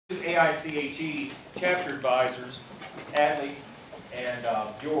AICHE chapter advisors, Adley and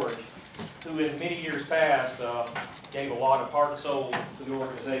George, who in many years past gave a lot of heart and soul to the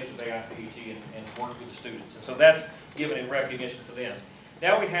organization of AICHE and worked with the students. And so that's given in recognition for them.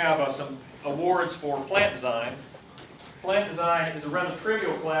 Now we have some awards for plant design. Plant design is a rather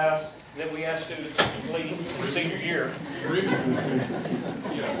trivial class that we ask students to complete in their senior year.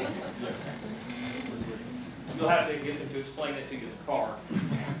 You'll have to get them to explain it to you in the car.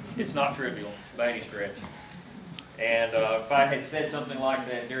 It's not trivial by any stretch. And if I had said something like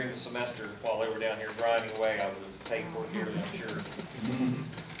that during the semester while they were down here grinding away, I would have paid for it dearly, I'm sure.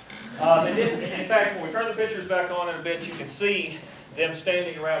 In fact, when we turn the pictures back on in a bit, you can see them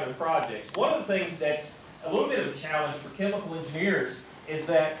standing around in projects. One of the things that's a little bit of a challenge for chemical engineers is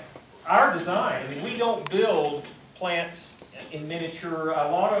that our design, I mean, we don't build plants in miniature. A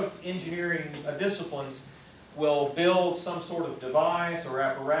lot of engineering disciplines will build some sort of device or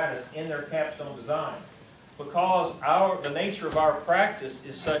apparatus in their capstone design. Because the nature of our practice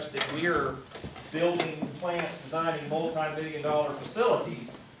is such that we're building plants, designing multi-million-dollar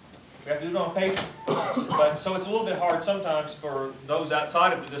facilities, we have to do it on paper. So it's a little bit hard sometimes for those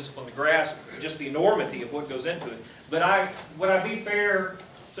outside of the discipline to grasp just the enormity of what goes into it. But would I be fair,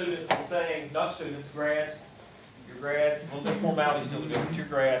 students, in saying, not students, grads, you're grads, a little bit of formality still to go, but you're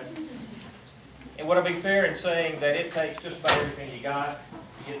grads. And would I be fair in saying that it takes just about everything you got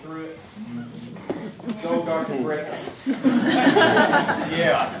to get through it? Go, Dr. Brett.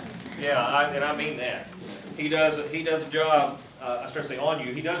 And I mean that. He does a job, I start saying on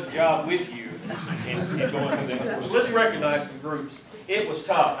you, he does a job with you in going through that. So let's recognize some groups. It was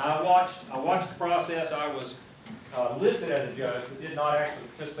tough. I watched the process. I was listed as a judge, but did not actually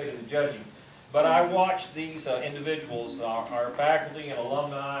participate in the judging. But I watched these individuals, our faculty and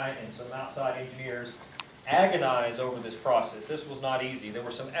alumni and some outside engineers, agonize over this process. This was not easy. There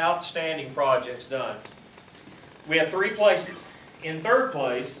were some outstanding projects done. We have 3 places. In 3rd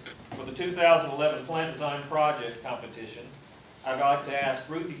place, for the 2011 Plant Design Project competition, I'd like to ask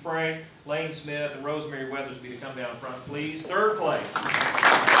Ruthie Frank, Lane Smith, and Rosemary Weathersby to come down front, please. 3rd place.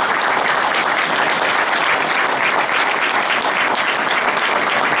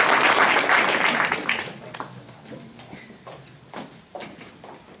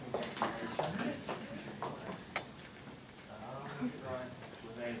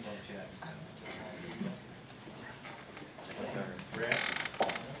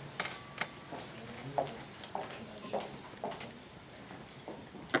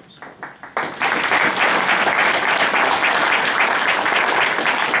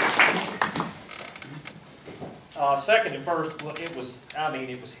 Second and first, well, it was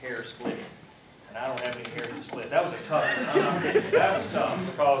hair splitting. And I don't have any hair to split. That was a tough one. That was tough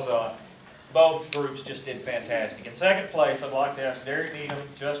because both groups just did fantastic. In 2nd place, I'd like to ask Derek Needham,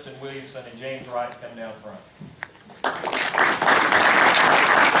 Justin Williamson, and James Wright to come down front.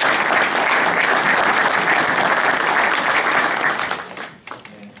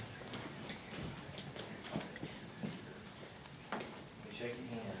 Shake your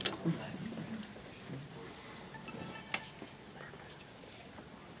hand.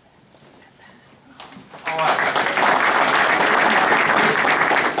 All right.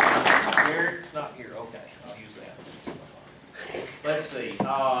 Derek's not here. Okay, I'll use that. Let's see.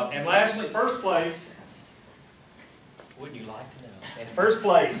 And lastly, 1st place. Wouldn't you like to know? In 1st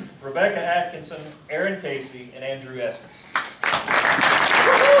place, Rebecca Atkinson, Aaron Casey, and Andrew Estes.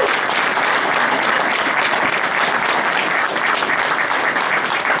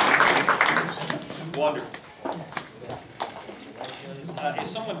 Wonderful. If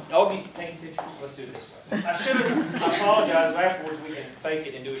someone, you take pictures, let's do it this way. I apologize, afterwards we can fake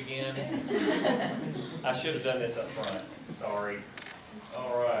it and do it again. I should have done this up front. Sorry.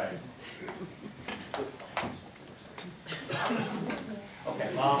 All right. Okay,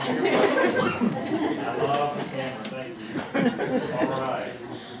 Mom, here we go. I love the camera, thank you. All right.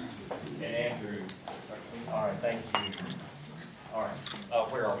 And Andrew. All right, thank you. All right.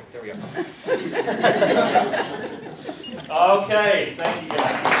 Where are we? There we are. Okay, thank you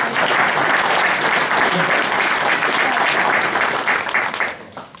guys.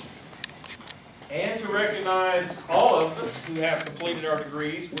 And to recognize all of us who have completed our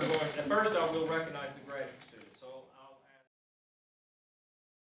degrees, we're going, at first I will recognize the graduates.